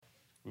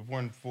We've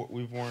worn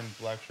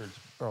black shirts.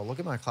 Bro, look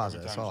at my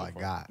closet. That's all I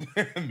got.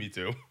 Me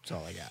too. That's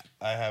all I got.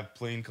 I have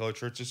plain colored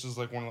shirts. This is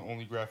like one of the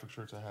only graphic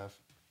shirts I have.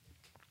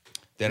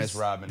 Dennis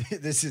Rodman.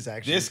 This is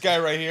actually this guy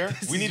right here.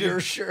 We need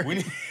your shirt. We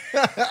need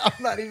I'm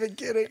not even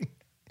kidding.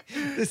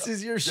 This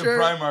is your shirt.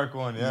 The Primark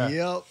one, yeah.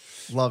 Yep.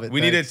 Love it.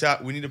 We need a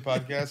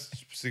podcast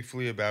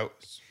specifically about.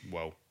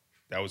 Whoa,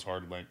 that was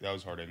hard. That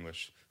was hard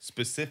English.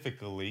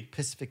 Specifically,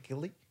 Pacific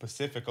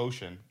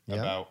Ocean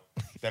about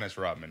Dennis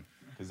Rodman.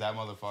 Because that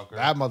motherfucker.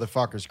 That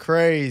motherfucker's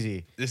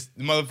crazy. This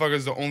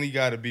motherfucker's the only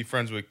guy to be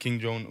friends with Kim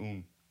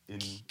Jong-un.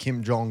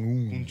 Kim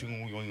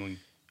Jong-un.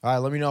 All right,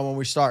 let me know when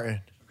we're starting.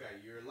 Okay,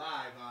 you're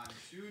live on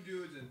Two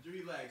Dudes and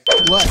Three Legs.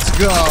 Let's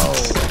go.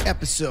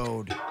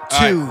 Episode 2.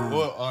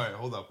 All right,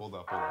 hold up. Do you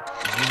want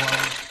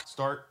to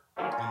start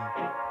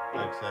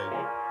and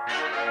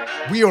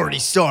say? We already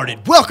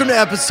started. Welcome to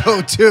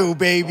episode 2,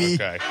 baby.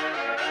 Okay.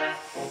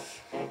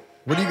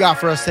 What do you got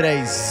for us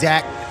today,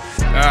 Zach?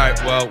 All right,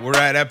 well, we're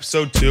at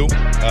episode 2,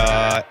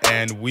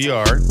 and we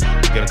are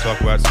going to talk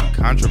about some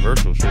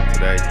controversial shit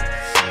today,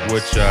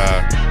 which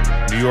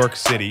New York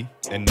City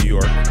and New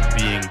York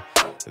being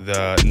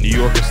the New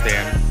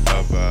Yorkistan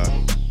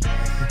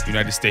of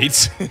United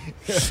States.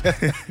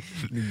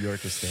 New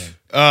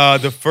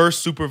Yorkistan. The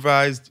first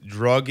supervised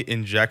drug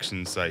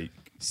injection site.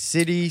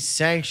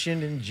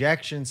 City-sanctioned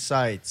injection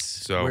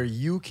sites where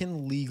you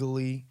can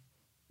legally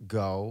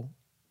go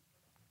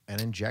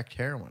and inject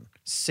heroin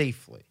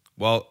safely.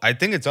 Well, I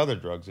think it's other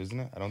drugs, isn't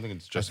it? I don't think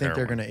it's just heroin.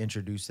 They're going to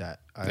introduce that.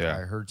 I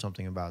heard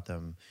something about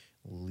them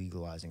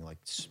legalizing like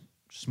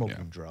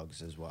smoking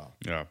drugs as well.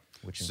 Yeah.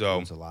 Which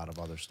includes a lot of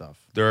other stuff.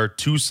 There are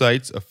 2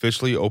 sites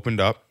officially opened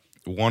up,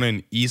 one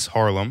in East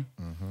Harlem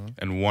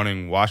and one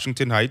in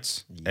Washington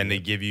Heights. Yep. And they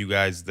give you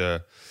guys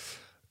the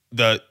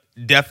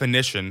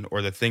definition,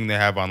 or the thing they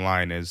have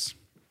online is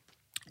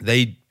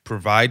they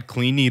provide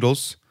clean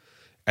needles,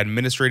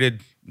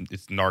 administrated,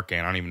 it's Narcan.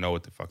 I don't even know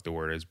what the fuck the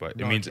word is, but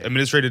it means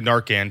administrated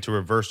Narcan to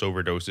reverse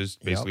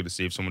overdoses, basically to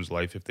save someone's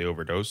life if they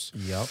overdose.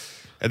 Yep.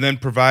 And then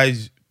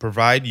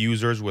provide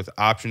users with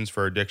options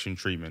for addiction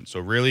treatment. So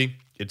really,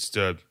 it's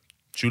to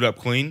shoot up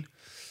clean.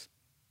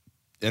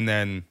 And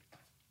then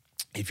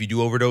if you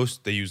do overdose,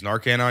 they use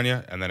Narcan on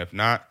you. And then if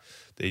not,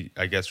 they,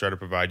 I guess, try to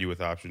provide you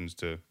with options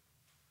to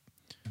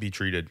be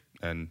treated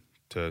and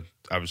to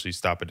obviously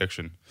stop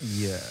addiction.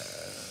 Yeah.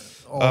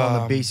 All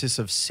on the basis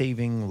of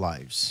saving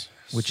lives.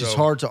 Which is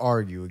hard to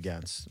argue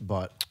against,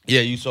 but...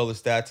 Yeah, you saw the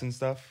stats and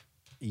stuff?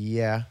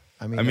 Yeah.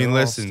 I mean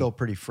listen, still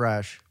pretty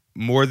fresh.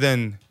 More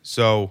than...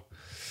 So,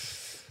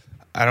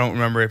 I don't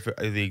remember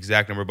the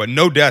exact number, but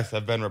no deaths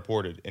have been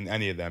reported in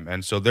any of them.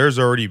 And so there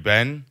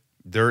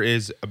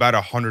is about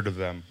 100 of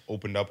them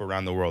opened up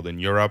around the world. In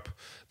Europe,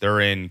 they're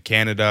in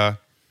Canada,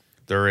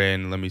 they're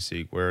in... Let me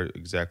see, where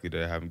exactly do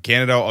they have them?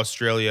 Canada,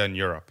 Australia, and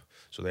Europe.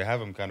 So they have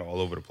them kind of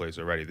all over the place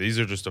already. These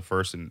are just the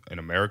first in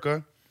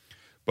America.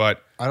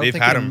 But I don't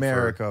think in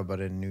America, but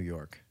in New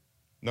York.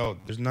 No,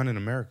 there's none in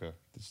America.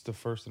 This is the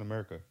first in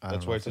America.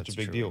 That's why it's such a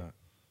big deal.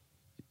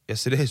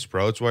 Yes, it is,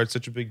 bro. That's why it's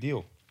such a big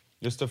deal.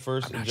 It's the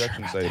first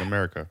injection site in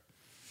America.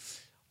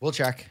 We'll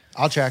check.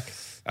 I'll check.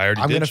 I'm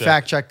going to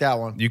fact check that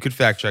one. You could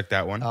fact check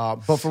that one.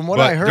 But from what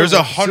I heard, there's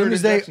as soon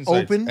as they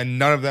open, and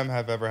none of them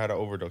have ever had an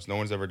overdose. No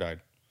one's ever died.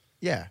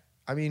 Yeah,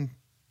 I mean,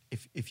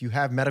 if you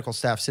have medical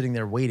staff sitting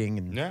there waiting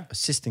and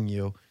assisting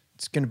you,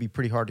 it's going to be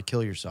pretty hard to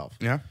kill yourself.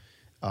 Yeah.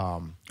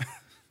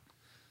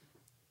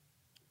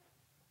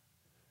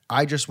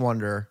 I just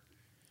wonder,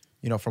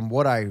 from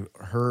what I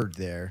heard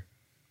there,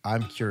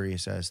 I'm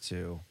curious as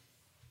to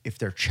if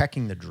they're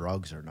checking the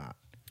drugs or not,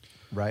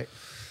 right?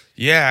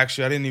 Yeah,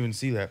 actually, I didn't even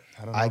see that.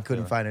 I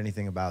couldn't find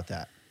anything about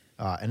that.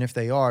 And if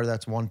they are,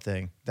 that's one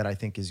thing that I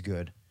think is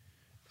good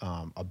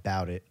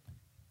about it.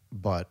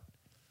 But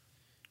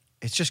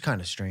it's just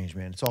kind of strange,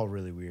 man. It's all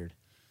really weird.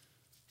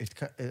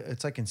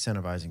 It's like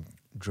incentivizing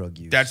drug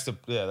use. That's the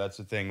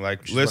thing.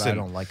 Like, listen, what I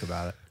don't like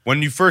about it.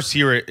 When you first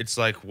hear it, it's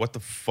like, what the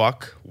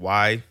fuck?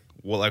 Why?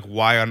 Well, like,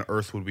 why on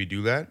earth would we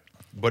do that?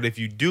 But if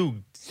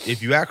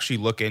you actually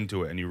look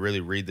into it and you really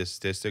read the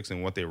statistics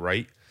and what they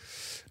write,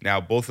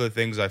 now both of the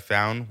things I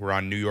found were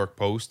on New York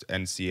Post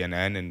and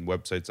CNN and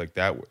websites like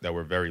that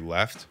were very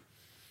left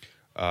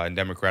and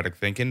democratic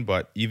thinking.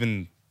 But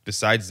even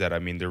besides that, I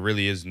mean, there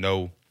really is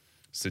no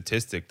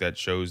statistic that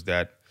shows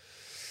that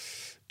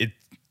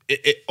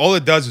all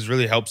it does is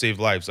really help save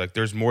lives. Like,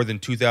 there's more than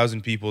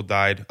 2,000 people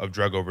died of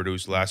drug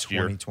overdose last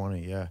year.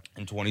 2020, yeah.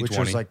 In 2020. Which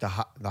was like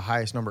the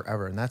highest number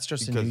ever. And that's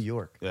just in New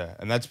York. Yeah.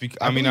 And that's because...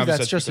 I mean,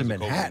 that's just in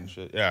Manhattan.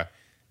 Yeah.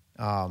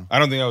 I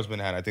don't think that was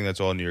Manhattan. I think that's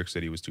all New York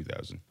City was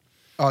 2,000.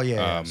 Oh,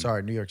 yeah.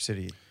 Sorry, New York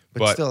City.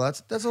 But still,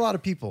 that's a lot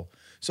of people.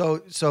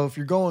 So if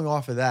you're going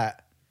off of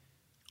that,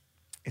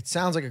 it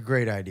sounds like a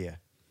great idea.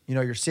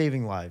 You're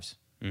saving lives.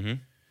 Mm-hmm.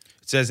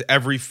 It says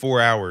every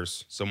 4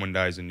 hours, someone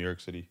dies in New York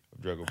City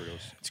of drug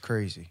overdose. It's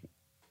crazy.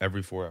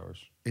 Every 4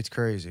 hours. It's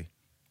crazy.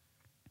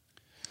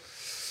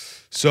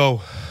 So...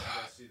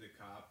 I see the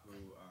cop who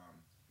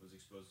was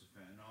exposed to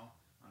fentanyl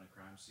on a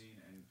crime scene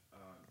and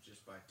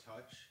just by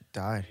touch...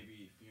 Died.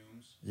 Maybe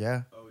fumes.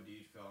 Yeah.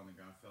 OD'd, fell on the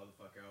ground, fell the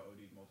fuck out,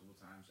 OD'd multiple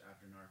times, times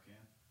after Narcan.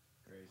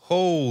 Crazy.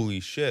 Holy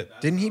shit.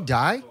 That's Didn't he how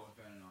die? potent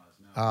fentanyl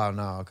is now. Oh,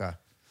 no, okay.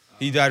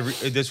 He died.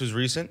 This was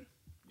recent?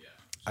 Yeah.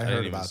 I didn't heard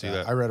even about see that.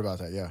 that. I read about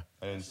that, yeah.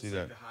 I didn't It's see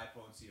like that. the high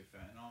potency of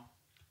fentanyl,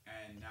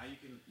 and now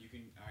you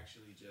can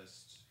actually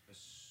just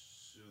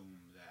assume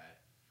that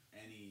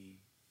any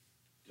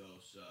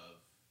dose of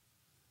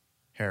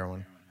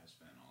Heroin. heroin has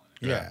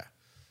fentanyl in it. Yeah,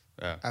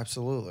 Yeah.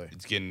 absolutely.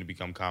 It's getting to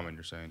become common,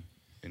 you're saying,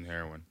 in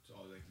heroin. It's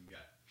all they can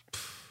get.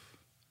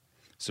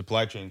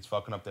 Supply chain's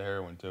fucking up the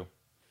heroin, too.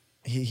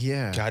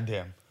 Yeah.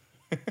 Goddamn.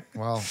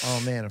 Well,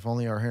 oh man, if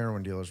only our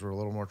heroin dealers were a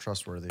little more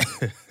trustworthy.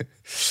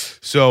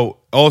 So,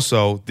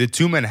 also, the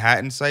two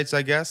Manhattan sites,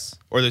 I guess,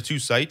 or the two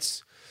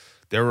sites,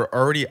 they were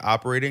already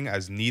operating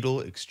as needle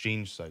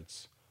exchange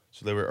sites.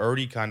 So they were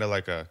already kind of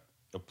like a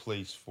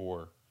place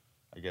for,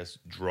 I guess,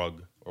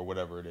 drug or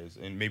whatever it is.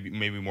 And maybe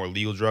more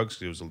legal drugs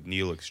because it was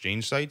needle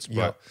exchange sites. But,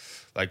 Yep.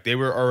 like, they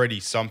were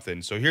already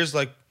something. So here's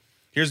the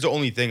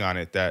only thing on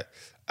it that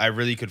I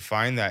really could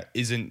find that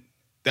isn't,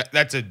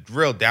 that's a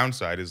real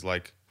downside is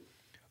like,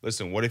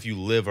 listen, what if you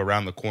live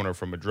around the corner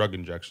from a drug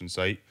injection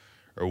site?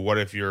 Or what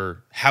if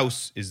your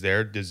house is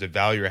there? Does the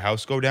value of your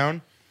house go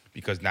down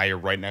because now you're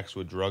right next to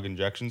a drug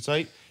injection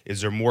site?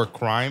 Is there more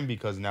crime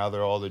because now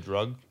they're all the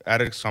drug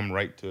addicts come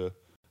right to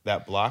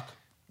that block?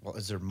 Well,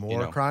 is there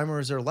more know. crime or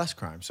is there less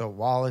crime? So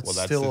while it's Well,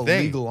 that's still the thing.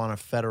 illegal on a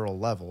federal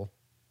level,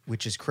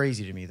 which is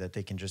crazy to me that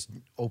they can just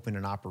open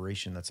an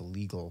operation that's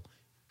illegal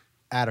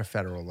at a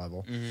federal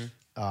level,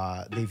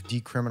 they've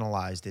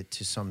decriminalized it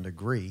to some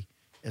degree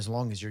as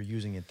long as you're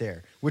using it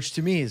there, which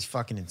to me is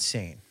fucking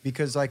insane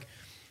because like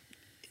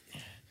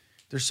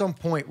there's some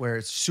point where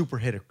it's super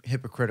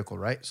hypocritical,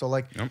 right? So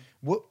like Yep.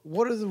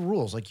 what are the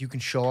rules? Like you can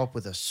show up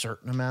with a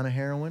certain amount of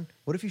heroin.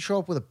 What if you show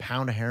up with a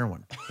pound of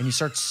heroin and you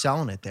start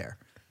selling it there?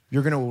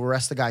 You're going to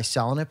arrest the guy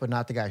selling it, but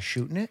not the guy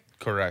shooting it?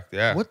 Correct.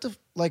 Yeah. What the,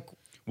 like,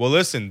 Well,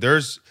 listen,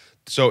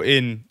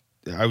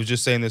 I was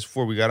just saying this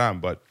before we got on,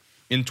 but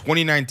in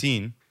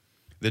 2019,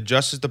 the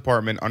Justice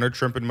Department under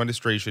Trump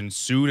administration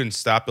sued and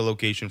stopped the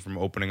location from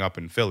opening up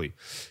in Philly,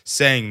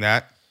 saying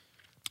that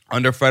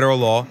under federal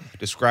law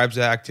describes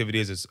the activity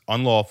as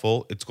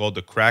unlawful. It's called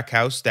the Crack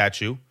House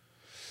Statute,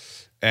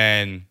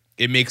 and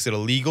it makes it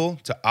illegal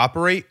to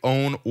operate,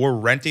 own, or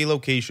rent a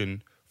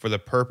location for the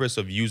purpose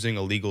of using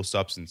illegal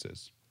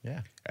substances.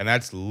 yeah. And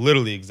that's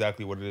literally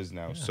exactly what it is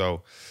now.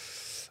 So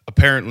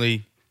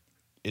apparently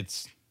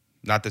it's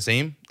not the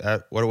same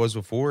at what it was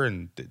before,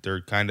 and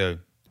they're kind of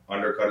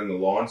undercutting the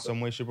law in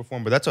some way, shape, or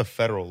form. But that's a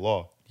federal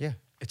law. Yeah.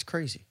 It's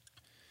crazy.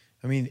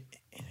 I mean,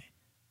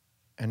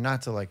 and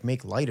not to like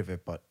make light of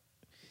it, but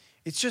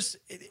it's just,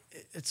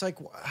 it's like,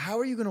 how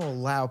are you going to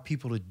allow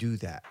people to do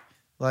that?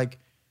 Like,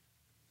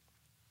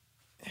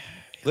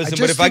 Listen,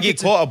 just but if I think get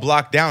it's caught a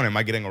block down, am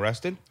I getting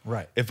arrested?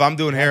 Right. If I'm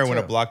doing heroin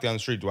a too. block down the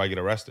street, do I get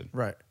arrested?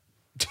 Right.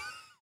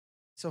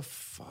 So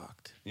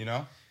fucked. You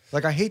know?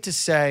 Like, I hate to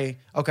say,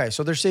 okay,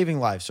 so they're saving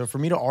lives. So for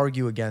me to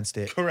argue against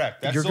it,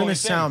 Correct. That's you're the going only to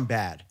thing. sound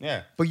bad.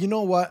 Yeah. But you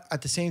know what?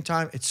 At the same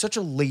time, it's such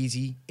a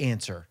lazy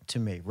answer to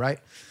me, right?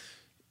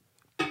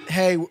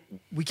 Hey,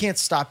 we can't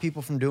stop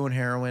people from doing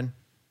heroin,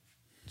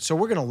 so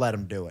we're going to let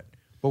them do it.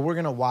 But we're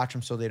going to watch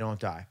them so they don't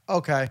die.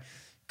 Okay,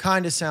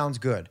 kind of sounds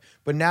good.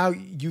 But now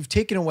you've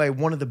taken away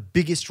one of the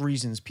biggest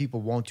reasons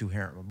people won't do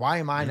heroin. Why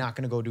am I not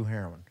going to go do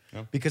heroin?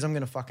 Yeah. Because I'm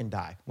going to fucking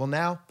die. Well,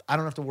 now I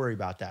don't have to worry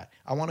about that.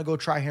 I want to go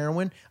try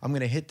heroin. I'm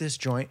going to hit this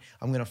joint.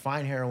 I'm going to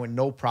find heroin,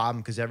 no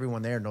problem, because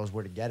everyone there knows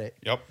where to get it.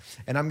 Yep.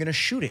 And I'm going to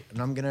shoot it.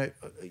 And I'm going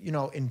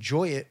to,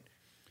 enjoy it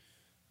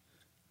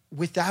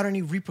without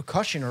any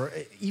repercussion or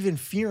even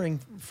fearing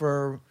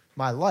for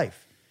my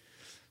life.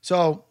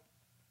 So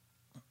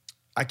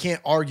I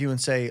can't argue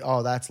and say,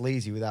 oh, that's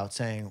lazy without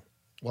saying,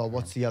 well,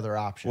 what's the other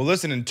option? Well,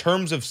 listen, in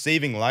terms of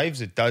saving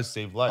lives, it does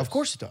save lives. Of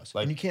course it does.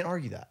 Like, and you can't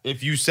argue that.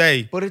 if you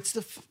say, But it's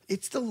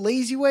the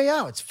lazy way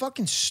out. It's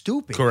fucking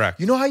stupid. Correct.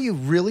 You know how you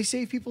really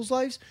save people's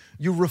lives?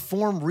 You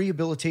reform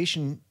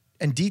rehabilitation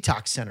and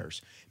detox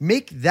centers.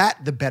 Make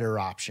that the better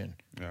option.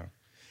 yeah.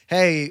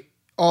 Hey,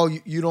 oh,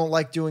 you don't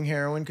like doing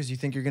heroin because you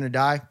think you're going to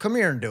die? Come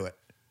here and do it.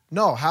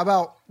 No, how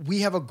about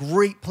we have a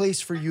great place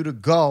for you to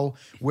go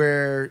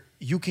where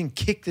you can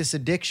kick this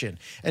addiction?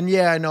 And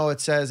yeah, I know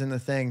it says in the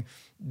thing,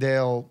 they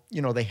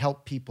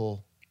help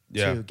people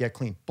Yeah. to get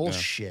clean.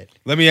 Bullshit.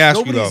 Let me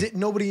ask you, though.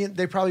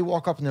 They probably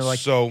walk up and they're like,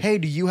 So- hey,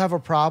 do you have a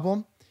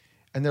problem?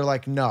 And they're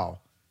like, no.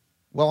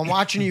 Well, I'm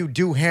watching you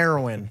do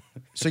heroin,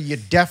 so you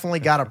definitely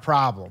got a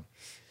problem.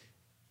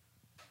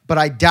 But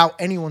I doubt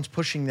anyone's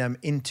pushing them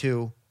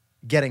into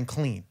getting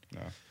clean. No.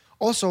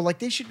 Also, like,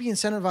 they should be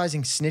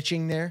incentivizing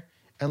snitching there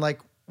and, like,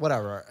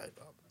 whatever.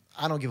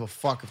 I don't give a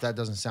fuck if that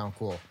doesn't sound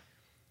cool.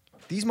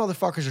 These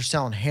motherfuckers are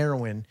selling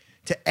heroin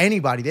to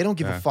anybody. They don't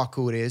give a fuck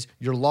who it is.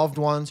 Your loved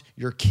ones,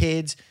 your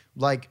kids.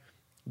 Like,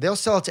 they'll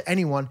sell it to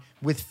anyone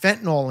with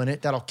fentanyl in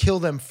it that'll kill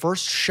them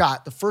first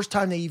shot, the first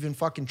time they even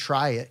fucking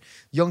try it.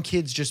 Young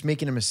kids just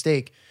making a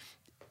mistake.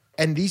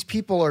 And these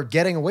people are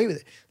getting away with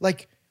it.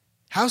 Like,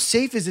 how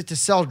safe is it to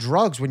sell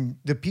drugs when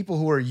the people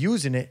who are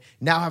using it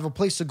now have a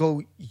place to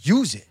go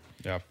use it?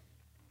 Yeah.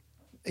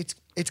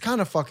 it's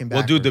kind of fucking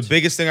Well, backwards. dude, the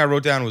biggest thing I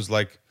wrote down was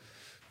like,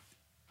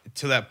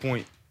 to that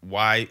point,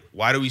 why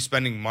are we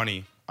spending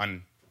money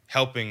on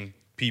helping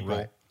people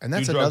Right. And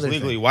that's do drugs another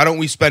legally? thing. Why don't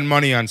we spend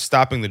money on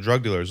stopping the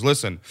drug dealers?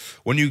 Listen,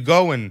 when you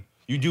go and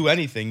you do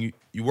anything,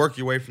 you work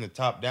your way from the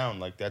top down.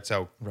 Like that's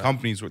how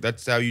companies work.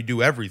 That's how you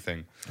do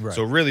everything. Right.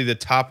 So really, the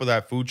top of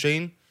that food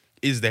chain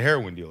is the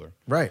heroin dealer.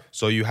 Right.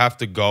 So you have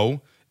to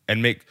go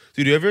and make.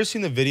 Dude, you ever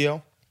seen the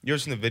video? You ever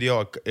seen the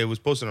video? It was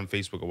posted on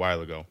Facebook a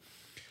while ago,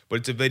 but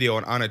it's a video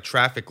on a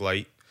traffic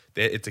light.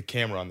 It's a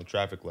camera on the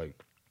traffic light,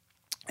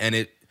 and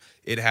it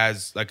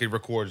has like it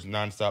records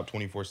nonstop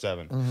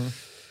 24/7.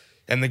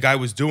 And the guy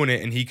was doing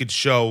it, and he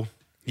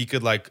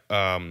could like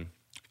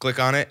click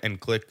on it and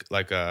click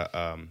like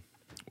a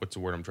what's the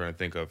word I'm trying to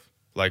think of?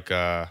 Like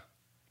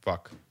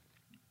fuck.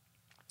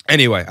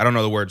 Anyway, I don't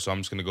know the word, so I'm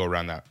just gonna go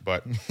around that.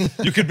 But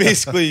you could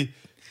basically.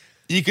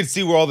 You could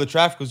see where all the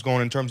traffic was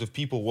going in terms of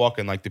people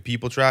walking, like the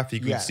people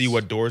traffic. You could see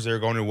what doors they were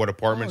going to, what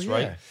apartments,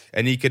 right?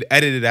 And he could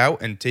edit it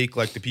out and take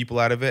like the people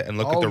out of it and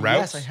look at the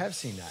routes. Yes, I have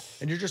seen that.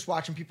 And you're just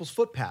watching people's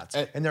footpaths,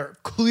 and they're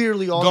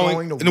clearly all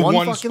going going to in one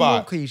one fucking spot.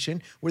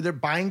 location where they're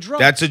buying drugs.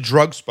 That's a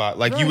drug spot.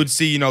 Like you Right. would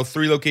see,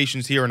 3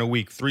 locations here in a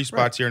week, 3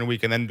 spots here in a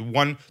week, and then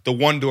the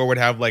one door would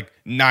have like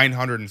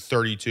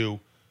 932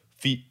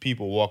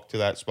 people walk to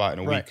that spot in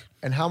a week.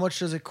 And how much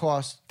does it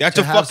cost? That's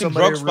to a have fucking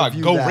somebody drug spot.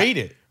 review Go that rate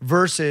it.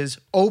 Versus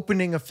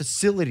opening a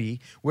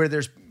facility where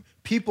there's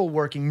people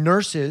working,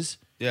 nurses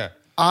Yeah.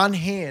 on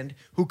hand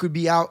who could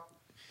be out.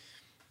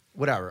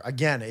 Whatever.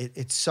 Again,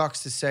 it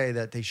sucks to say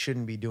that they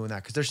shouldn't be doing that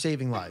because they're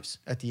saving lives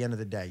at the end of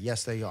the day.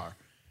 Yes, they are.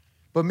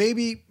 But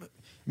maybe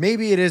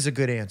it is a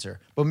good answer.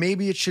 But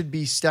maybe it should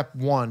be step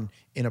one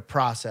in a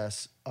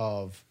process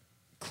of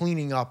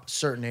cleaning up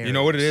certain areas. You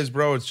know what it is,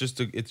 bro? It's just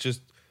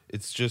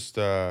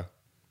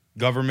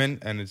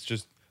government, and it's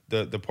just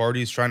the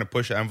parties trying to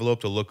push an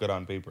envelope to look good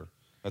on paper.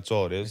 That's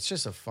all it is. It's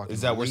just a fucking is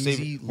that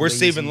lazy, we're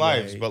saving lazy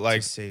lives, way but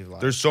like to save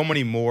lives. there's so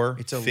many more.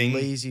 It's a things.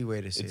 lazy way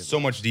to save It's so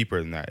lives. much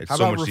deeper than that. It's How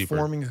so about much deeper.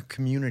 reforming a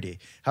community?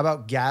 How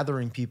about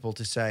gathering people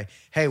to say,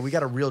 hey, we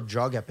got a real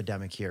drug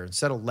epidemic here,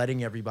 instead of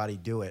letting everybody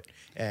do it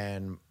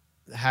and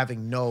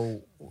having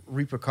no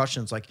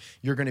repercussions, like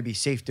you're going to be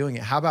safe doing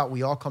it. How about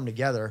we all come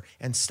together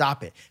and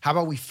stop it? How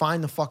about we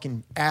find the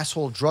fucking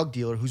asshole drug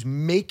dealer who's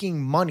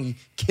making money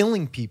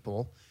killing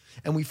people,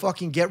 and we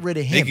fucking get rid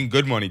of him? Making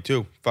good money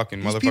too.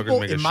 Fucking These motherfuckers people,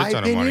 make a in shit my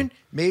ton of money. opinion,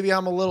 maybe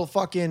I'm a little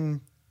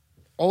fucking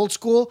old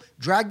school.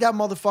 Drag that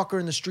motherfucker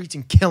in the streets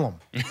and kill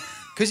him.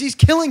 Because he's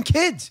killing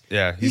kids.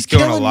 Yeah, he's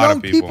killing a lot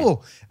of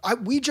people.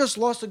 We just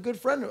lost a good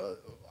friend.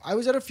 I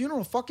was at a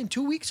funeral fucking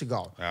 2 weeks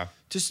ago. Yeah.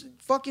 Just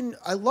fucking,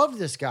 I love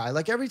this guy.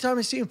 Like every time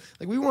I see him,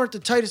 like we weren't the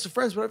tightest of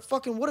friends, but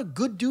fucking what a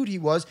good dude he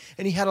was.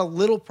 And he had a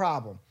little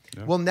problem.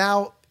 Yeah. Well,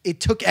 now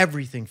it took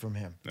everything from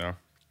him. Yeah.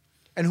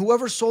 And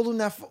whoever sold him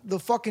the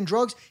fucking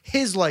drugs,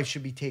 his life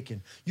should be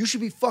taken. You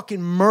should be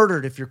fucking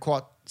murdered if you're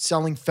caught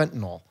selling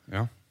fentanyl.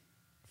 Yeah.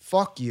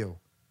 Fuck you.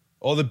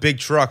 All the big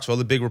trucks, all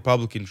the big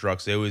Republican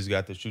trucks, they always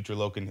got the shoot your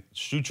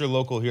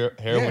local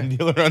heroin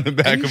dealer on the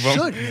back And you of them.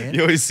 should, man.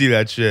 You always see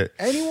that shit.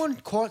 Anyone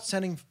caught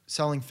selling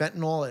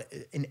fentanyl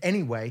in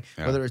any way,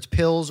 whether it's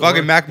pills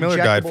Fucking or Mac Miller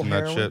died injectable from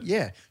that heroin, shit.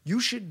 Yeah, you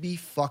should be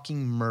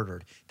fucking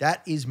murdered.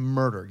 That is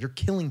murder. You're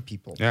killing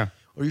people. Yeah.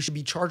 Or you should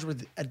be charged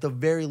with, at the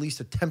very least,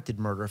 attempted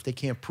murder if they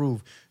can't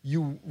prove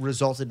you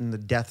resulted in the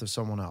death of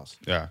someone else.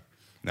 Yeah.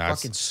 Nah,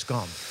 Fucking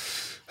scum.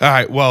 all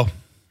right. Well,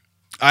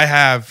 I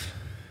have,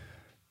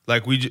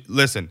 like,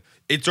 listen,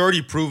 it's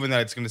already proven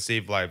that it's going to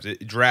save lives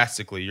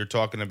drastically. You're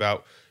talking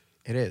about,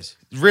 It is.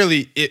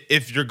 really,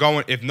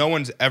 if no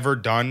one's ever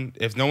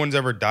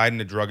died in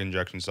a drug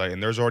injection site,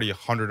 and there's already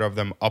 100 of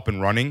them up and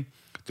running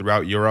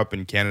throughout Europe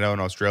and Canada and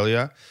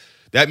Australia,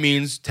 that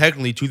means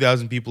technically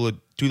 2,000 people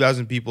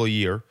a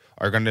year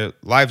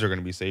lives are going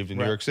to be saved in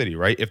New York City,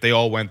 right? If they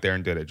all went there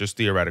and did it, just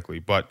theoretically.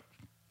 But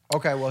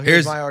Okay, well,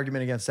 here's my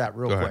argument against that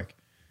real Go quick. ahead.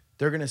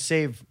 They're going to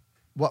save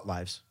what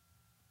lives?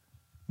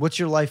 What's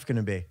your life going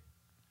to be?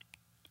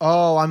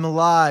 Oh, I'm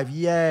alive.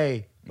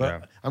 Yay.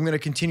 But Yeah. I'm going to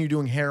continue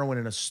doing heroin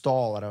in a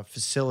stall at a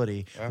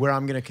facility where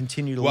I'm going to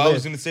continue to Well, live. I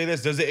was going to say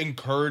this. Does it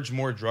encourage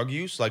more drug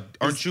use? Like,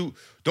 aren't you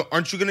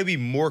going to be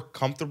more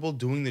comfortable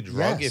doing the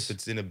drug Yes. if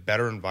it's in a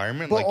better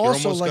environment? But Like, you're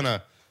also, almost like- going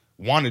to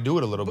want to do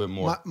it a little bit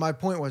more. My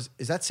point was,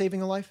 is that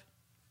saving a life?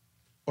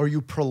 Or are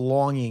you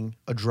prolonging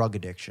a drug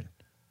addiction?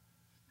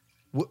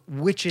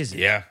 Which is it?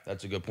 Yeah,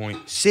 that's a good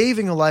point.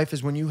 Saving a life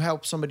is when you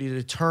help somebody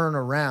to turn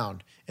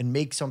around and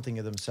make something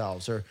of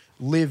themselves or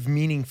live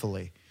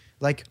meaningfully.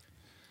 Like,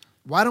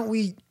 why don't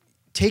we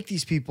take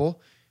these people?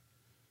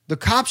 The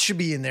cops should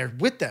be in there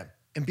with them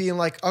and being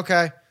like,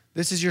 okay,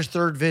 this is your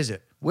third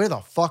visit. Where the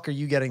fuck are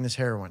you getting this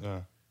heroin? Yeah.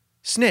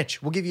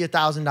 Snitch, we'll give you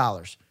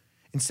 $1,000.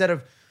 Instead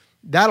of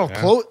that'll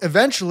close.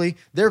 Eventually,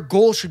 their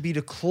goal should be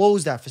to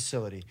close that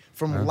facility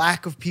from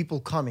lack of people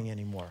coming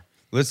anymore.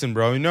 Listen,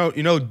 bro. You know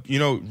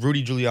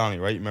Rudy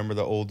Giuliani, right? Remember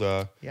the old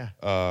not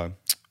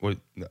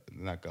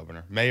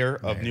governor, mayor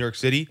of New York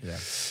City? Yeah.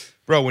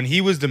 Bro, when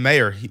he was the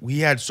mayor,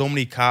 he had so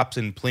many cops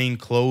in plain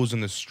clothes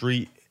in the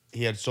street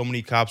he had so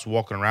many cops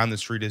walking around the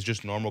street as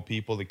just normal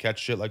people to catch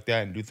shit like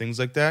that and do things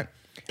like that.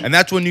 And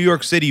that's when New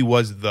York City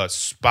was the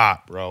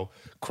spot, bro.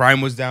 Crime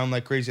was down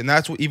like crazy, and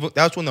that's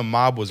when the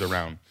mob was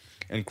around,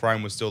 and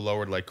crime was still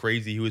lowered like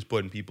crazy. He was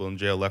putting people in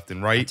jail left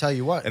and right. I'll tell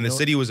you what, and the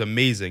city was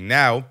amazing.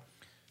 Now,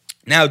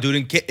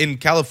 dude, in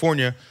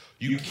California,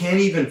 you can't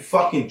even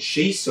fucking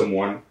chase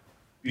someone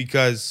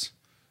because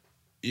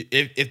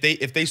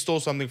if they stole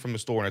something from a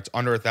store and it's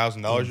under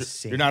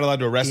 $1,000, you're not allowed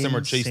to arrest them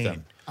or chase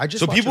them.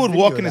 So people would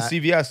walk into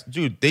CVS,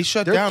 dude. They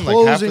shut down like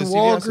half the closing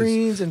CVSs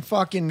Walgreens and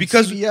fucking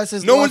because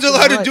CVS's no one's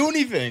allowed to right. do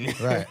anything.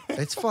 Right,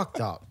 it's fucked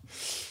up.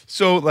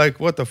 So like,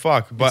 what the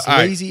fuck? But It's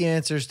lazy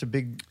answers to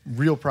big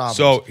real problems.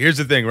 So here's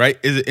the thing,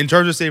 right? In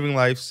terms of saving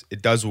lives,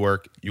 it does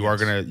work. You are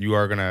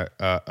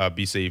gonna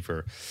be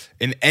safer.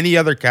 In any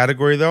other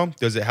category, though,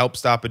 does it help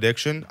stop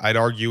addiction? I'd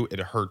argue it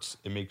hurts.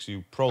 It makes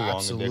you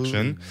prolong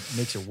addiction.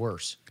 Makes it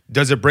worse.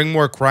 Does it bring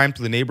more crime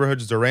to the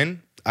neighborhoods they're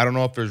in? I don't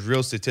know if there's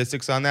real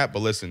statistics on that,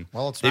 but listen.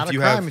 Well, it's not a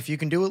crime if you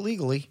can do it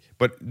legally.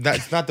 But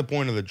that's not the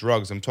point of the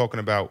drugs. I'm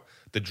talking about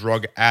the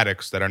drug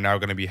addicts that are now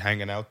going to be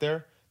hanging out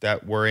there.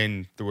 That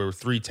there were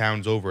 3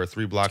 towns over,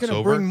 3 blocks It's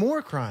going to over. bring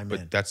more crime but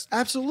in. That's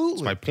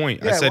absolutely my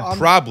point. Yeah, I said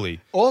probably.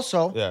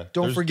 Also,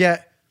 don't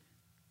forget,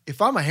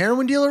 if I'm a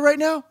heroin dealer right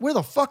now, where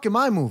the fuck am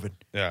I moving?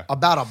 Yeah,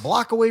 about a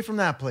block away from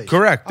that place.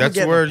 Correct. That's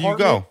where you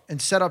go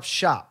and set up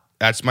shop.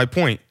 That's my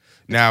point.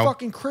 Now,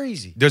 fucking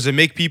crazy. Does it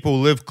make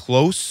people live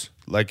close?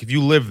 Like if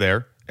you live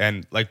there,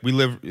 and like we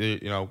live,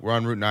 we're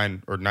on Route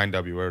 9 or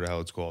 9W, whatever the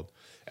hell it's called,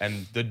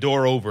 and the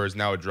door over is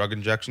now a drug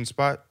injection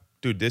spot.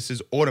 Dude, this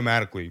is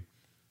automatically.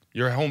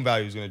 Your home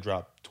value is going to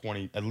drop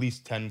 20, at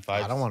least 10,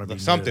 5, I don't want to be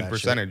something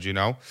percentage,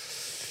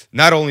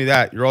 Not only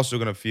that, you're also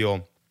going to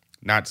feel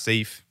not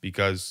safe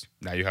because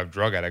now you have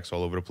drug addicts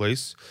all over the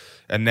place.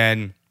 And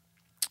then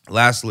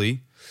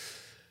lastly,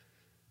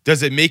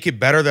 does it make it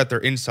better that they're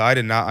inside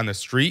and not on the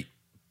street?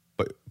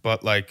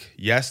 But like,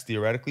 yes,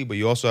 theoretically, but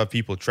you also have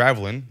people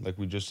traveling, like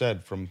we just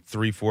said, from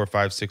 3, 4,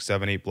 5, 6,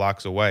 7, 8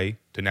 blocks away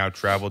to now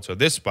travel to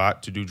this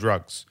spot to do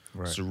drugs.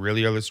 Right. So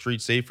really are the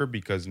streets safer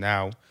because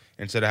now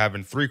instead of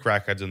having 3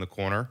 crackheads in the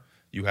corner,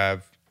 you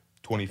have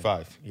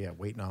 25. Yeah,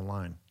 waiting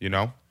online.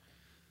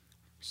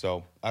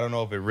 So I don't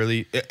know if it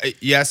really...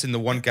 yes, in the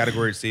one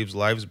category it saves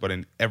lives, but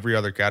in every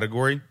other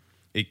category,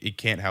 it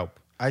can't help.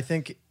 I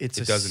think it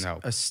doesn't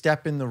help. A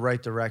step in the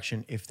right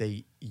direction if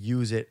they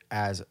use it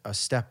as a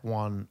step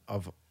one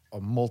of a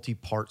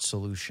multi-part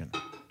solution.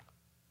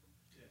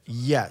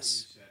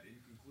 Yes. In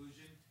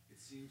conclusion,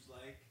 it seems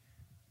like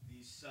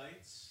these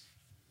sites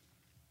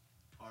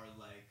are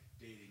like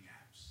dating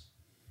apps.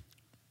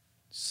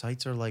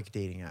 Sites are like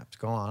dating apps.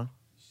 Go on.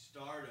 You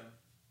start them.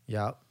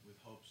 Yeah. With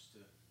hopes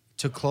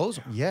to close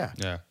them. Yeah.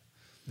 Yeah.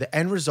 The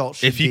end result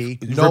should be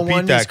no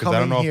one is coming I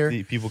don't know here.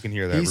 If people can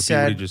hear that. Repeat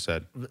what he just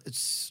said.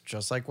 It's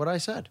just like what I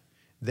said.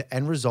 The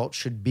end result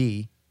should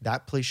be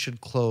that place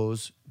should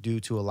close due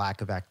to a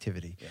lack of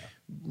activity,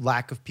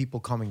 lack of people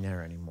coming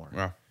there anymore.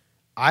 Yeah.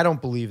 I don't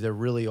believe they're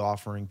really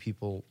offering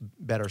people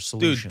better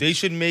solutions. Dude,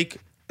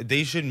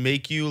 they should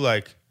make you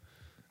like,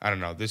 I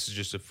don't know. This is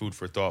just a food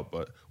for thought,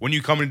 but when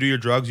you come and do your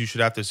drugs, you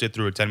should have to sit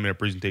through a 10-minute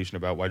presentation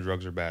about why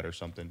drugs are bad or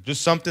something.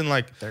 Just something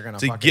like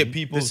get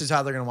people. This is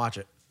how they're gonna watch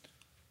it.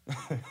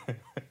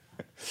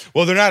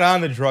 Well, they're not on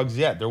the drugs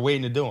yet. They're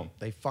waiting to do them.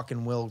 They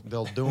fucking will.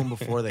 They'll do them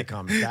before they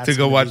come. That's to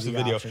go watch the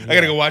video. I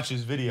gotta go watch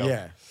this video.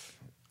 Yeah,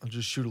 I'll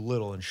just shoot a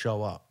little and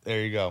show up.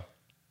 There you go.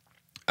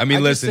 I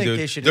mean, listen, think dude.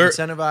 They should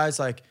incentivize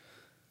like.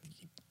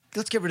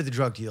 Let's get rid of the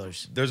drug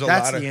dealers.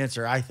 That's the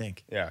answer, I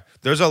think. Yeah,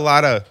 there's a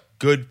lot of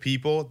good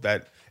people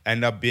that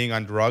end up being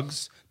on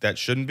drugs that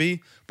shouldn't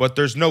be, but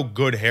there's no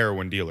good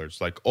heroin dealers.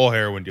 Like all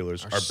heroin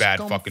dealers are bad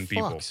fucking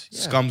people,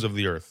 scums of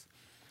the earth.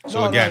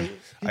 So again,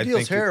 he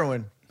deals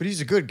heroin, but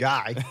he's a good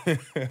guy.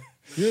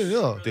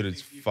 Yeah. Dude,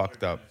 it's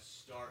fucked up.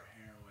 Start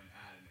heroin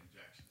at an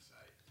injection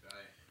site,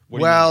 right? What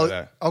do you mean by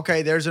that?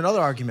 Okay, there's another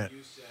argument.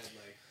 You said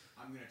like,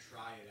 I'm gonna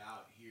try it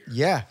out here.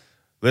 Yeah.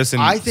 Listen,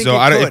 I think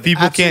if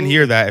people can't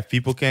hear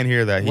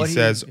that, he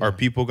says, are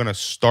people gonna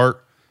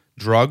start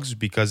drugs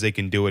because they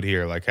can do it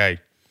here? Like, hey,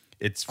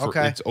 it's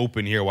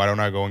open here. Why don't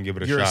I go and give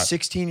it a shot? You're a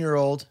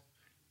 16-year-old.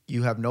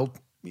 You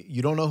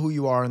don't know who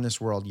you are in this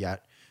world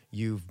yet.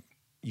 You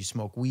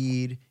smoke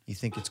weed. You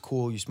think it's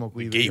cool. You smoke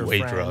weed with your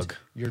friends. Gateway drug.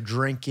 You're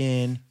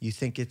drinking. You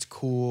think it's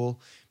cool.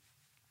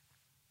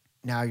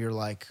 Now you're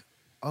like,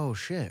 oh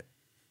shit,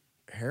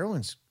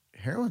 heroin's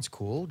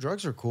cool.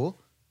 Drugs are cool.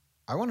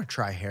 I want to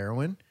try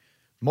heroin.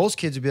 Most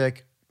kids would be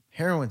like,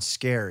 heroin's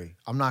scary.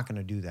 I'm not going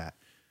to do that.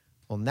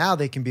 Well, now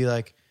they can be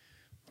like,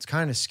 it's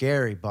kind of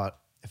scary, but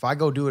if I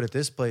go do it at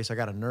this place, I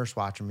got a nurse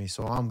watching me,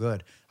 so I'm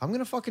good. I'm going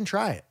to fucking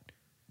try it.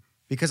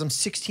 Because I'm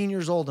 16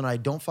 years old and I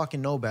don't fucking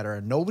know better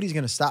and nobody's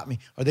going to stop me.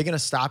 Are they going to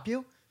stop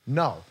you?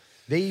 No.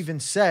 They even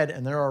said,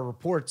 and there are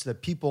reports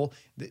that people,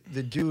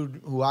 the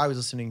dude who I was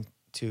listening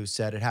to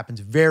said it happens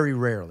very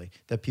rarely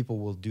that people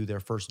will do their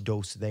first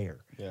dose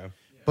there. Yeah.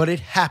 But it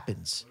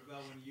happens.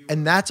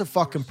 And that's a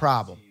fucking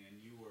problem.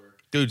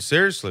 Dude,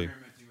 seriously.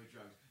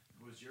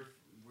 Were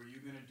you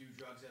going to do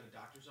drugs at a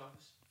doctor's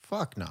office?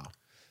 Fuck no.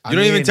 You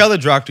don't even tell the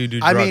doctor you do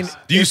drugs. I mean,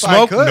 do you if I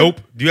smoke? could-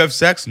 Nope. Do you have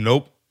sex?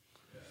 Nope.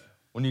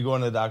 When you go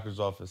into the doctor's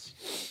office.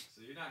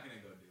 So you're not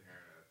gonna go do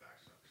heroin at a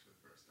doctor's office for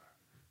the first time.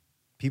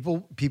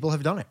 People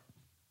have done it.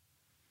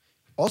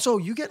 Also,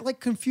 you get like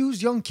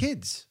confused young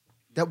kids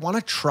that want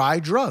to try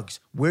drugs.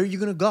 Where are you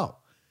going to go?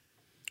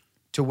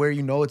 To where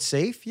you know it's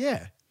safe?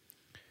 Yeah.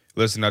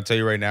 Listen, I'll tell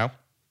you right now.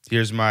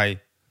 Here's my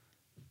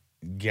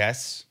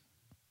guess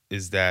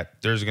is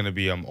that there's going to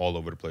be all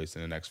over the place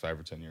in the next 5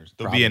 or 10 years.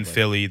 They'll be in Probably.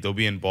 Philly. They'll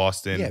be in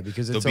Boston. Yeah,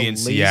 because they'll it's be a in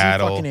lazy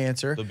Seattle. fucking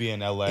answer. They'll be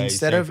in LA.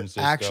 Instead San of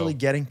Francisco. actually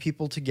getting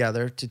people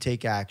together to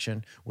take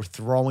action, we're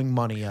throwing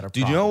money at a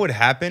Dude, you know what would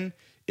happen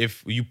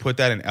if you put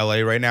that in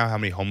LA right now? How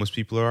many homeless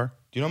people there are?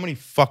 Do you know how many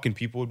fucking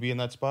people would be in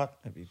that spot?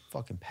 It'd be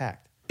fucking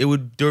packed. There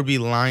would be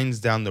lines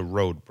down the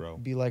road, bro.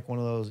 It'd be like one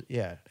of those.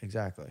 Yeah,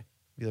 exactly. It'd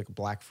be like a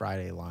Black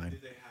Friday line.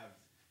 Did they have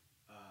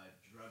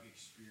drug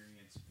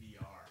experience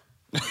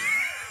VR?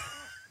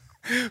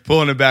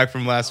 Pulling it back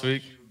from last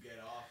week. You get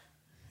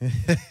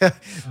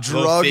off.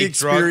 Drug fake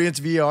experience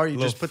VR. You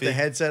Little just put the fake-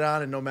 headset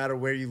on, and no matter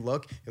where you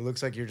look, it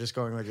looks like you're just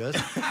going like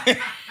this.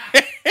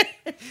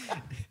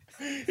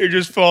 You're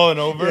just falling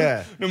over.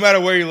 Yeah. No matter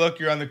where you look,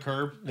 you're on the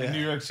curb Yeah. in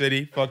New York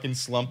City, fucking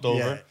slumped over,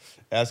 Yeah.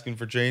 asking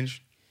for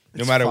change.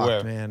 No It's matter fucked,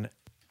 where. man.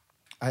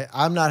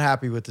 I'm not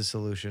happy with the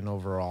solution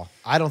overall.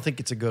 I don't think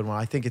it's a good one.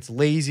 I think it's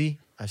lazy.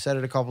 I've said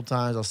it a couple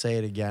times. I'll say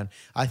it again.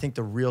 I think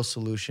the real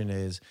solution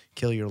is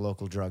kill your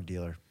local drug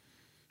dealer.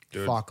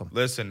 Dude, Fuck them.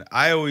 Listen,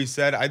 I always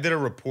said I did a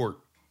report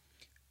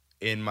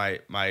in my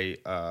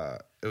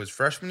it was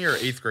freshman year or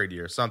 8th grade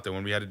year, something,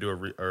 when we had to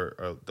do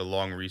the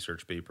long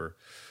research paper.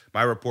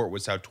 My report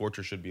was how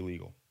torture should be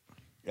legal.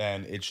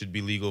 And it should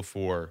be legal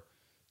for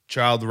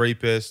child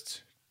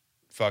rapists,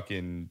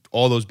 fucking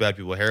all those bad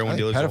people, heroin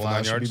dealers, the whole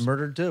nine Pedophiles should yards. be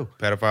murdered too.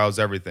 Pedophiles,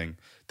 everything.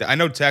 I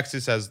know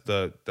Texas has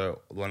the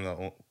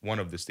one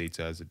of the states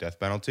has a death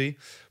penalty,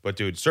 but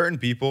dude, certain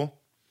people,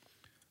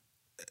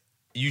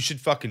 you should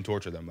fucking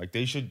torture them. Like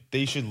they should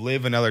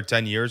live another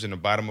 10 years in the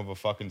bottom of a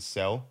fucking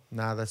cell.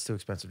 Nah, that's too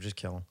expensive. Just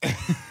kill them.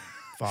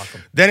 Fuck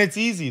them. Then it's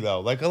easy though.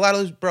 Like a lot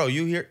of those, bro.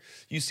 You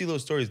see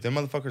those stories. Them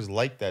motherfuckers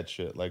like that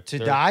shit. Like To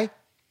they're- die?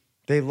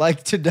 They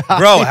like to die.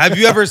 bro. Have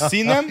you ever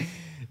seen them?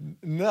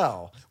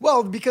 No.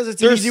 Well, because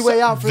it's an There's easy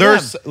way out for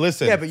there's- them.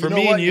 listen, yeah, but you for know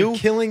me what? and You're you-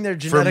 killing their For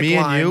genetic me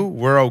line. and you,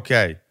 we're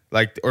okay.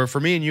 Like, or for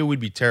me and you, we'd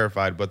be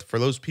terrified. But for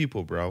those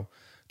people, bro,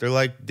 they're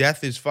like,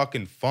 death is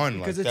fucking fun.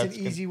 because like, it's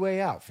an easy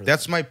way out for them.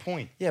 That's my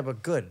point. Yeah,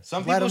 but good.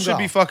 Some Let people 'em should go.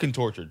 be fucking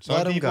tortured. Some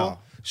Let 'em people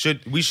go.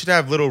 we should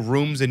have little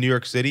rooms in New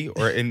York City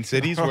or in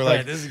cities where All like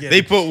right, this is getting-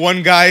 they put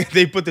one guy,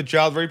 they put the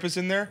child rapist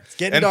in there,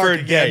 getting and dark for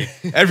a day,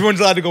 again. everyone's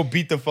allowed to go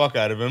beat the fuck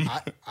out of him,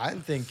 I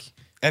think.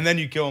 and then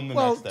you kill him the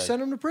Well, next day.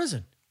 send them to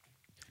prison.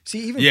 See,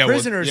 even Yeah, well,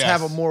 prisoners yes.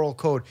 have a moral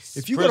code.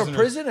 If you go to Prisoner-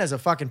 prison as a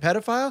fucking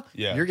pedophile,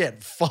 Yeah. you're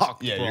getting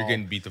fucked. Yeah, bro. you're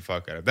getting beat the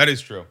fuck out of. That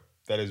is true.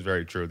 That is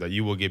very true. That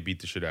you will get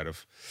beat the shit out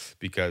of,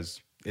 because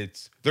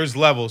there's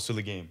levels to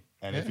the game,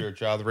 and if Yeah. you're a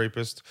child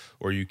rapist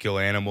or you kill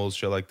animals,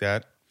 shit like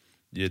that,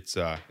 it's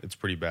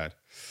pretty bad.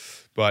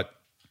 But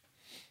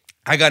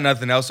I got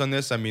nothing else on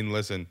this. I mean,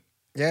 listen.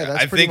 Yeah,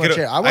 that's I pretty think much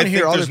it. I want to hear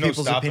think other there's no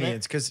people's stopping it.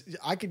 opinions because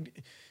I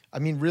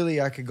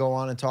could go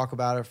on and talk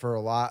about it for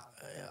a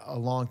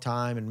long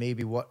time and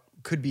maybe what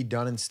could be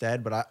done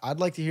instead. But I'd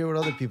like to hear what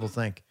other people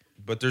think.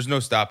 But there's no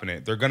stopping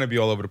it. They're going to be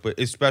all over the place,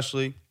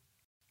 especially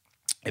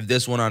if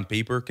this one on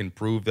paper can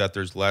prove that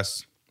there's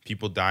less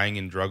people dying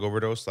in drug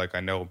overdose. Like I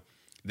know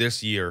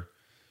this year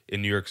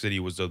in New York City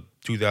was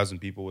 2,000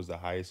 people was the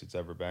highest it's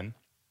ever been.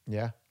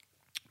 Yeah,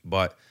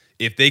 But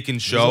if they can a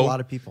show lot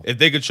of people. if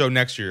they could show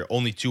next year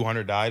only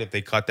 200 died, if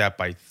they cut that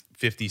by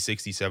 50,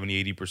 60,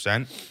 70,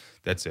 80%,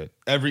 that's it.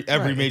 Every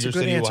Right, it's major a good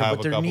city answer, will have but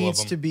a there couple of needs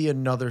them. to be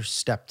another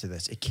step to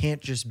this. It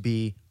can't just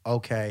be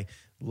okay.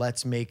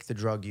 Let's make the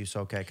drug use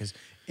okay. Because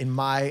in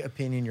my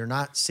opinion, you're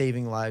not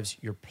saving lives.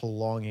 You're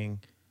prolonging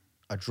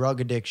a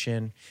drug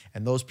addiction,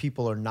 and those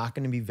people are not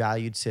going to be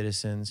valued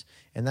citizens.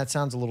 And that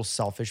sounds a little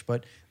selfish,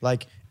 but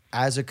like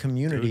as a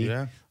community, Dude,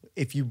 yeah.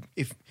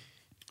 if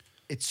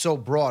it's so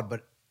broad,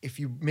 but if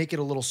you make it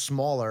a little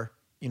smaller,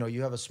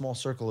 you have a small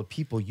circle of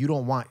people. You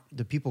don't want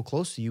the people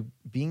close to you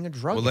being a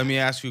drug. Well, let me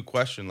ask you a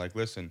question. Like,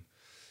 listen,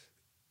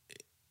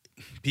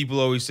 people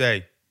always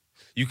say,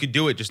 you could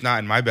do it, just not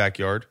in my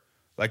backyard.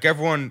 Like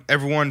everyone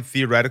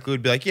theoretically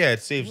would be like, yeah,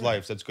 it saves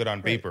lives. That's good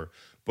on paper.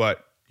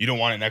 But you don't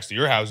want it next to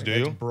your house, do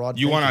That's you? broad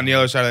You want it on thinking. the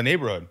other side of the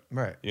neighborhood.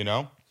 Right. You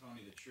know?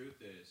 Tony, the truth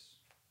is,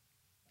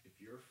 if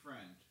your friend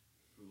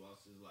who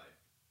lost his life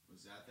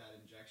was at that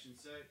injection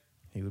site,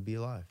 He would be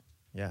alive.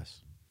 Yes.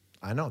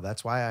 I know.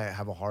 That's why I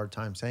have a hard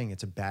time saying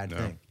it's a bad No.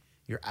 thing.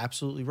 You're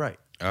absolutely right.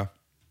 Yeah.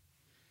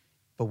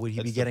 But would he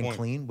That's be the getting point.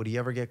 clean? Would he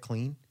ever get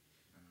clean?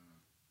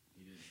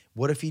 he didn't.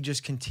 What if he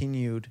just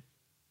continued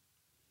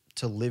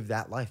to live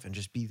that life and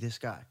just be this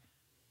guy?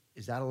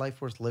 Is that a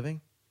life worth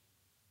living?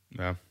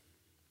 Yeah.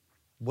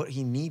 What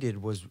he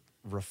needed was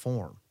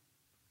reform,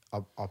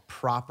 a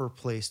proper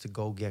place to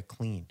go get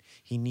clean.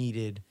 He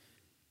needed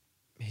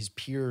his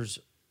peers,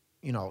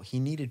 he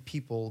needed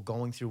people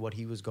going through what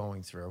he was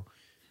going through,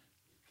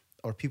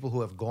 or people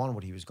who have gone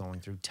what he was going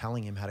through,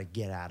 telling him how to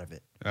get out of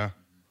it. Yeah.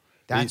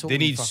 That's they what we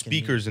need fucking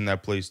speakers in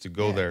that place to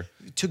go Yeah. there.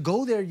 To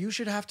go there, you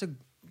should have to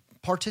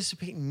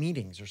participate in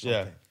meetings or something.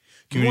 Yeah. You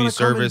Community wanna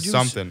come and service, do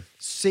something.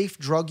 Safe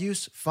drug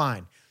use,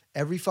 fine.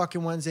 Every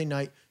fucking Wednesday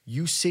night,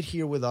 you sit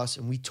here with us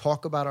and we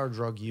talk about our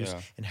drug use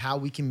Yeah. and how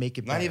we can make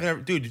it Not better.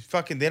 even, dude,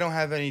 fucking, they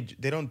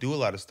don't do a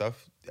lot of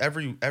stuff.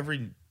 Every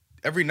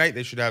night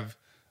they should have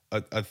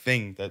a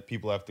thing that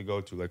people have to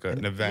go to, like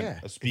an event, Yeah.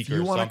 a speaker. If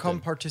you want to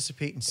come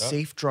participate in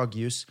safe drug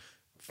use,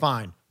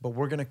 fine, but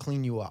we're going to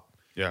clean you up.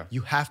 Yeah.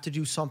 You have to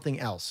do something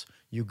else.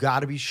 You got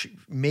to be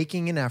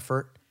making an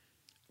effort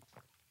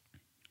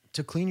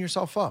to clean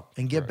yourself up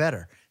and get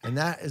better. And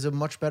that is a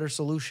much better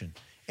solution.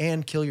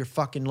 And kill your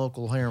fucking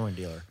local heroin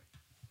dealer.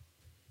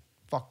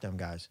 Fuck them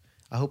guys.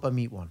 I hope I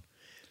meet one.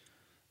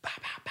 Bow,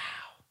 bow, bow.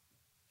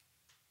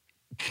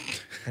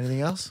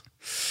 Anything else?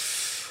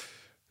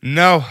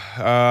 No,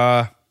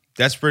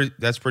 that's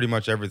pretty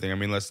much everything. I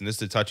mean, listen, this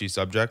is a touchy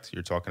subject.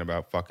 You're talking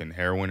about fucking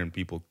heroin and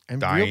people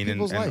And real dying and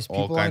people's lives,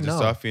 all people I kinds of know.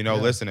 stuff. You know,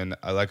 Yeah. listen, and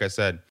like I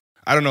said,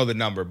 I don't know the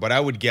number, but I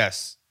would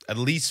guess at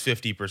least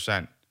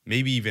 50%,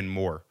 maybe even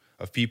more,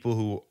 of people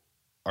who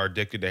are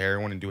addicted to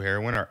heroin and do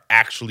heroin are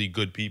actually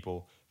good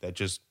people that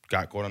just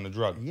got caught on the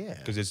drug. Yeah,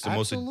 because it's the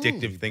absolutely,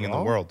 most addictive thing in the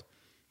bro. world.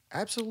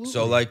 Absolutely.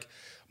 So, like,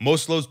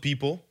 most of those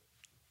people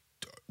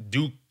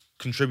do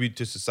contribute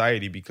to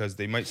society because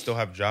they might still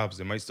have jobs.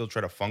 They might still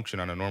try to function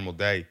on a normal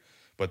day,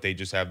 but they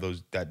just have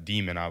that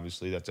demon,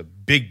 obviously. That's a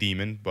big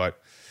demon.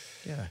 But,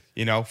 yeah.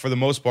 you know, for the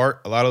most part,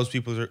 a lot of those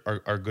people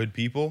are good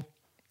people,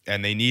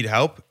 and they need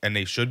help, and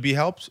they should be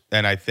helped.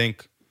 And I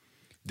think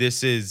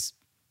this is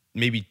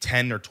maybe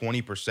 10 or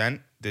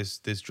 20%. This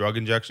drug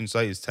injection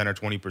site is 10 or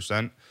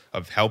 20%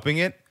 of helping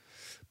it.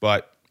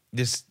 But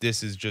this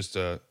is just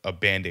a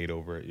Band-Aid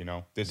over it, you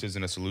know? This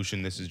isn't a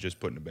solution. This is just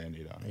putting a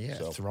Band-Aid on it. Yeah,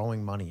 So,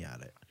 throwing money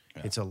at it.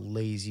 Yeah. It's a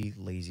lazy,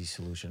 lazy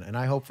solution. And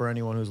I hope for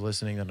anyone who's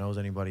listening that knows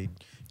anybody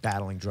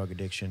battling drug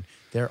addiction,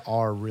 there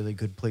are really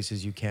good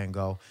places you can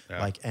go, Yeah.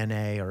 like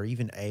NA or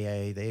even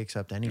AA. They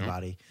accept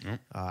anybody. Yep.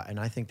 And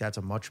I think that's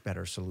a much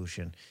better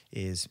solution,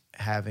 is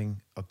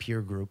having a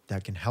peer group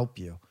that can help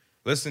you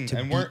listen, to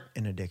and beat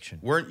an addiction.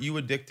 weren't you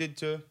addicted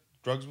to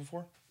drugs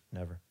before?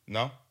 Never.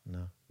 No?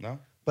 No.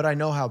 But I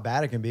know how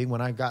bad it can be.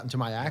 When I got into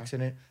my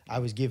accident, I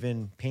was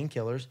given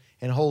painkillers,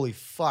 and holy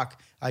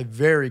fuck, I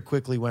very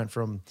quickly went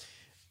from,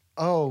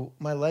 oh,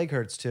 my leg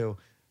hurts too,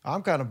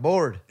 I'm kind of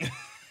bored.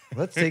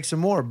 Let's take some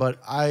more. But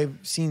I've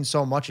seen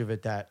so much of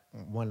it that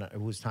when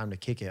it was time to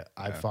kick it,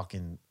 I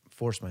fucking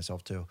forced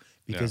myself to,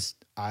 because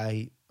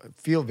I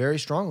feel very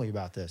strongly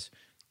about this.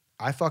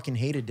 I fucking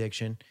hate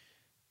addiction.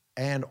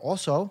 And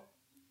also,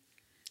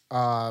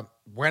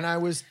 when I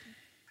was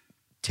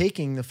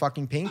taking the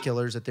fucking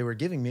painkillers that they were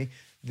giving me,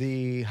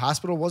 the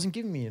hospital wasn't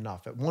giving me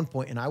enough at one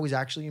point, and I was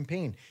actually in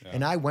pain. Yeah.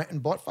 And I went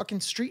and bought fucking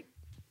street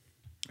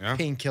Yeah.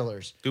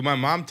 painkillers, Dude, my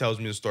mom tells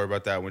me the story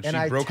about that. When And she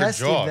I broke her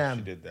tested jaw, them.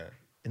 she did that.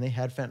 and they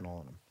had fentanyl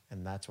in them,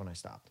 and that's when I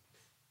stopped.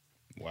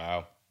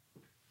 Wow.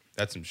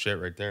 That's some shit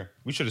right there.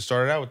 We should have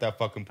started out with that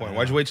fucking point.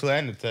 Why'd you wait till the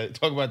end to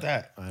talk about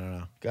that? I don't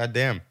know, God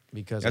damn.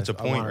 because That's I a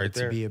point wanted right it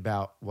there. to be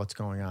about what's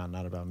going on,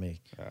 not about me.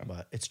 Yeah.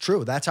 But it's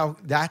true. That's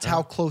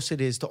how close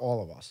it is to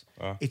all of us.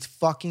 It's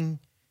fucking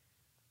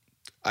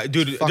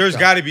Dude, fucked there's up.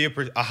 got to be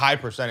a high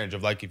percentage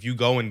of, like, if you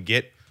go and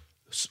get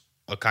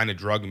a kind of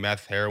drug,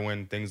 meth,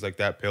 heroin, things like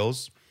that,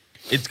 pills,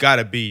 it's got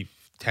to be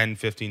 10,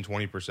 15,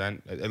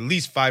 20%. At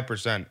least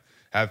 5%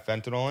 have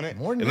fentanyl in it.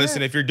 More than and listen,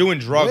 that. if you're doing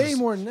drugs, Way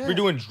more than if that. you're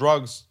doing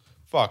drugs,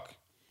 fuck.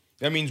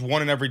 That means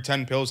 1 in every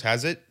 10 pills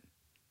has it.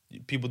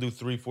 People do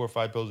 3, 4,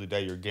 5 pills a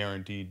day. You're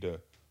guaranteed to,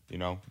 you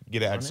know,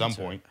 get it at some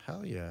point.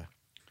 Hell yeah.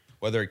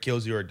 Whether it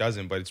kills you or it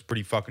doesn't, but it's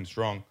pretty fucking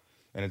strong.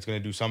 And it's going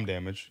to do some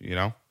damage, you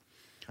know?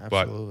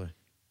 Absolutely.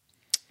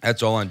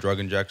 That's all on drug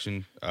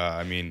injection.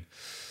 I mean,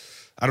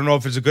 I don't know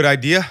if it's a good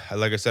idea.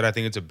 Like I said, I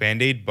think it's a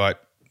Band-Aid,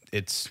 but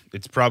it's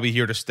probably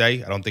here to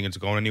stay. I don't think it's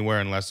going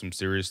anywhere unless some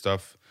serious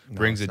stuff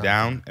brings it's it not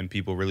down and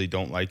people really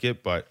don't like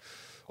it. But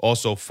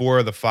also 4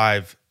 of the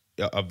 5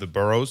 of the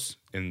boroughs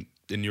in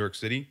New York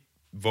City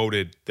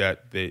voted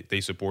that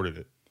they supported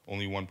it.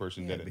 Only one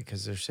person Yeah, did it.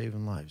 because they're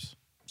saving lives.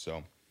 So,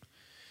 all right,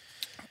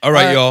 All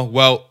right. y'all.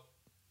 Well,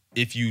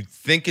 if you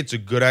think it's a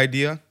good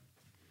idea,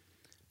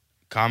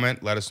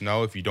 comment, let us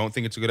know. If you don't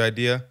think it's a good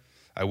idea,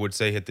 I would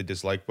say hit the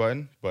dislike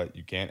button, but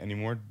you can't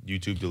anymore.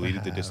 YouTube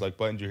deleted the dislike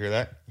button. Did you hear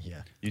that?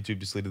 Yeah. YouTube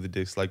just deleted the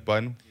dislike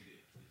button.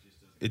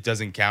 It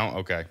doesn't count?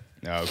 Okay.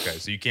 No, okay.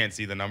 So you can't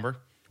see the number,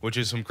 which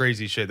is some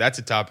crazy shit. That's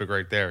a topic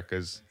right there,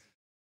 because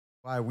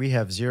Why we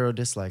have 0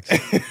 dislikes.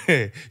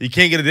 you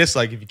can't get a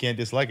dislike if you can't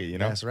dislike it, you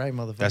know? That's right,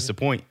 motherfucker. That's the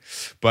point.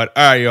 But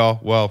all right, y'all.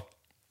 Well,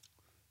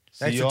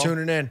 Thanks see for y'all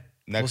tuning in.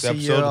 next We'll see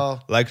you episode.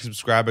 all Like,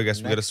 subscribe. I guess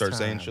we got to next start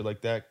saying time. shit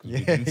like that. 'Cause we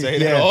Yeah, didn't say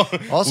it yeah. at all.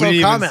 Also, We didn't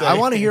even comment. say I it.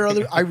 want to hear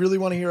other. I really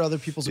want to hear other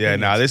people's Yeah,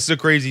 opinions. this is a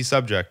crazy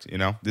subject, you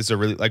know? This is a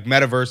really, like,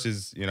 metaverse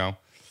is, you know,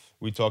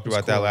 we talked It's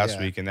about that cool, last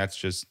yeah. week, and that's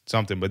just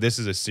something. But this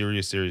is a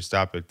serious, serious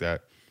topic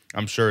that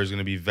I'm sure is going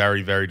to be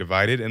very, very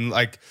divided. And,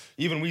 like,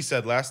 even we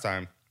said last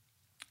time,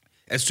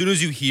 as soon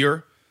as you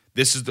hear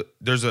there's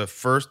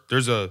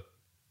a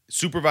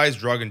supervised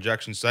drug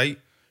injection site,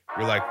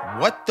 you're like,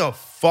 what the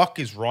fuck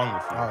is wrong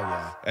with you? Oh,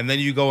 yeah. And then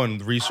you go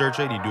and research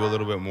it, you do a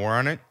little bit more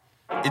on it.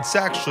 It's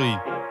actually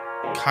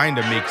kind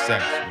of makes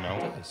sense, you know?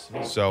 It does,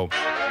 yeah. So,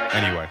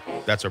 anyway,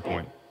 that's our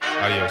point.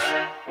 Adios.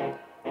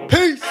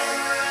 Peace!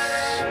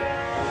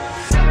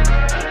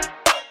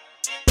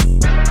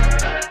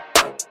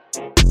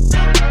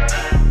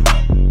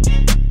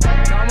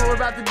 Tell me what we're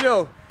about to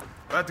do.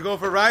 We're about to go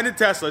for a ride in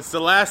Tesla. It's the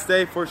last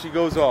day before she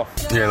goes off.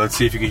 Yeah, let's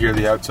see if you can hear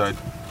the outside.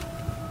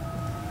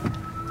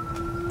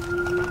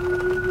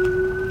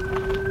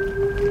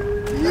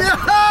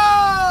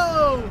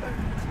 Yo!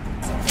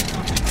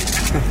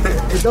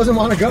 It doesn't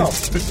want to go.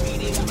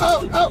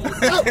 Oh,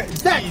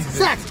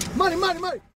 Zach, money.